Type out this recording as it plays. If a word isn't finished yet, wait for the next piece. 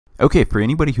Okay, for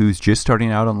anybody who's just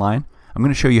starting out online, I'm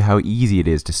going to show you how easy it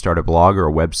is to start a blog or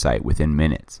a website within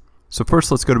minutes. So first,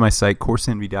 let's go to my site,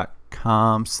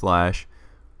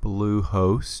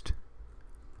 coursenvy.com/bluehost.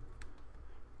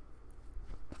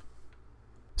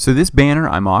 So this banner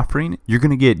I'm offering, you're going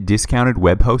to get discounted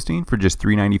web hosting for just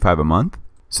 $3.95 a month.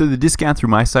 So the discount through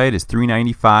my site is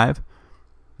 $3.95.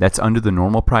 That's under the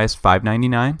normal price,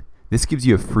 $5.99. This gives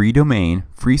you a free domain,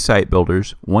 free site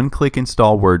builders, one-click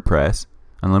install WordPress,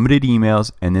 unlimited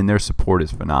emails, and then their support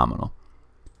is phenomenal.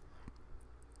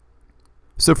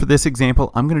 So for this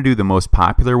example, I'm going to do the most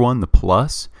popular one, the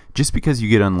Plus, just because you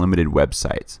get unlimited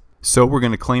websites. So we're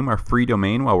going to claim our free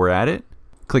domain while we're at it.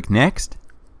 Click Next.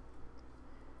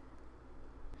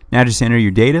 Now just enter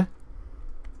your data.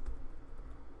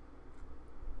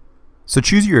 So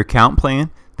choose your account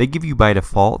plan. They give you by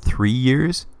default 3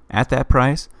 years at that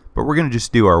price, but we're going to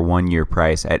just do our 1 year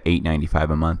price at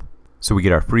 $8.95 a month. So we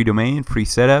get our free domain, free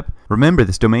setup. Remember,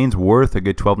 this domain's worth a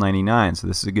good $12.99, so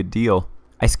this is a good deal.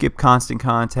 I skip constant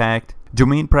contact.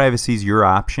 Domain privacy is your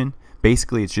option.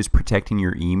 Basically, it's just protecting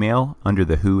your email under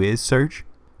the Who Is search.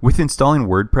 With installing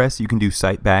WordPress, you can do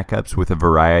site backups with a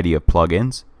variety of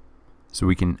plugins. So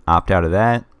we can opt out of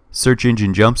that. Search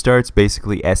engine jumpstarts,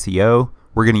 basically SEO.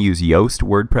 We're going to use Yoast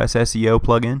WordPress SEO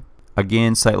plugin.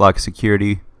 Again, site lock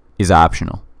security is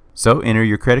optional. So enter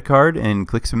your credit card and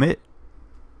click submit.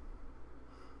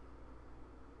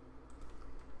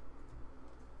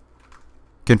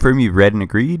 Confirm you've read and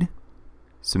agreed.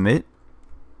 Submit.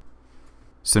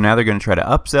 So now they're going to try to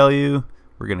upsell you.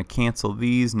 We're going to cancel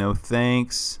these. No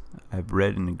thanks. I've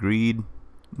read and agreed.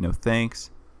 No thanks.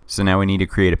 So now we need to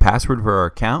create a password for our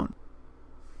account.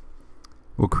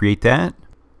 We'll create that.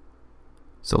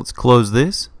 So let's close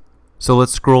this. So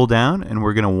let's scroll down and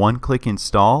we're going to one-click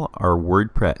install our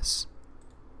WordPress.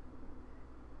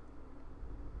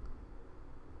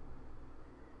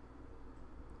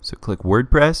 So click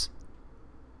WordPress.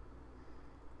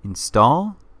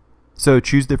 Install. So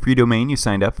choose the free domain you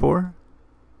signed up for.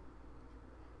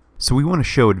 So we want to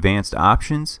show advanced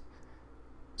options.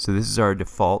 So this is our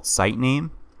default site name.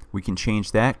 We can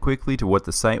change that quickly to what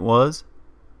the site was.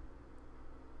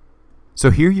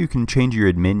 So here you can change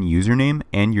your admin username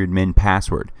and your admin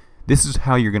password. This is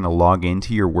how you're going to log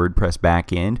into your WordPress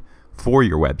backend for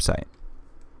your website.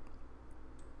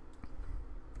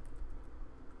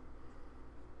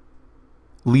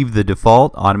 Leave the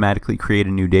default, automatically create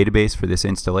a new database for this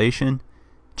installation.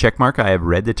 Checkmark I have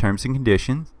read the terms and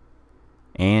conditions.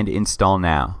 And install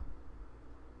now.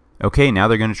 Okay, now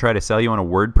they're going to try to sell you on a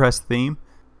WordPress theme,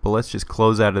 but let's just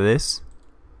close out of this.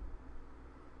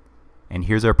 And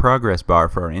here's our progress bar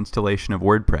for our installation of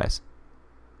WordPress.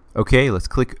 Okay, let's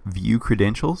click View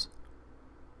Credentials.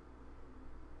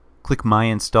 Click My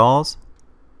Installs.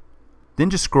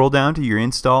 Then just scroll down to your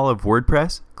install of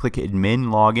WordPress. Click Admin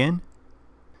Login.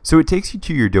 So it takes you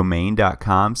to your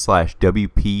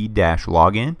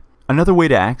domain.com/wp-login. Another way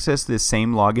to access this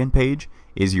same login page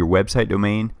is your website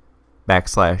domain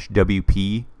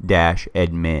 /wp-admin.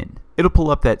 It'll pull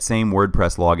up that same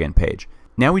WordPress login page.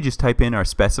 Now we just type in our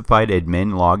specified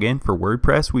admin login for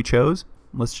WordPress we chose.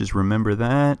 Let's just remember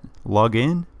that. Log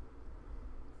in.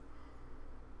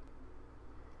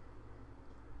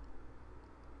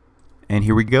 And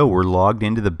here we go. We're logged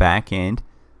into the back end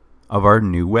of our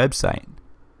new website.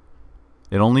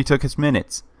 It only took us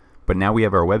minutes, but now we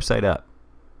have our website up.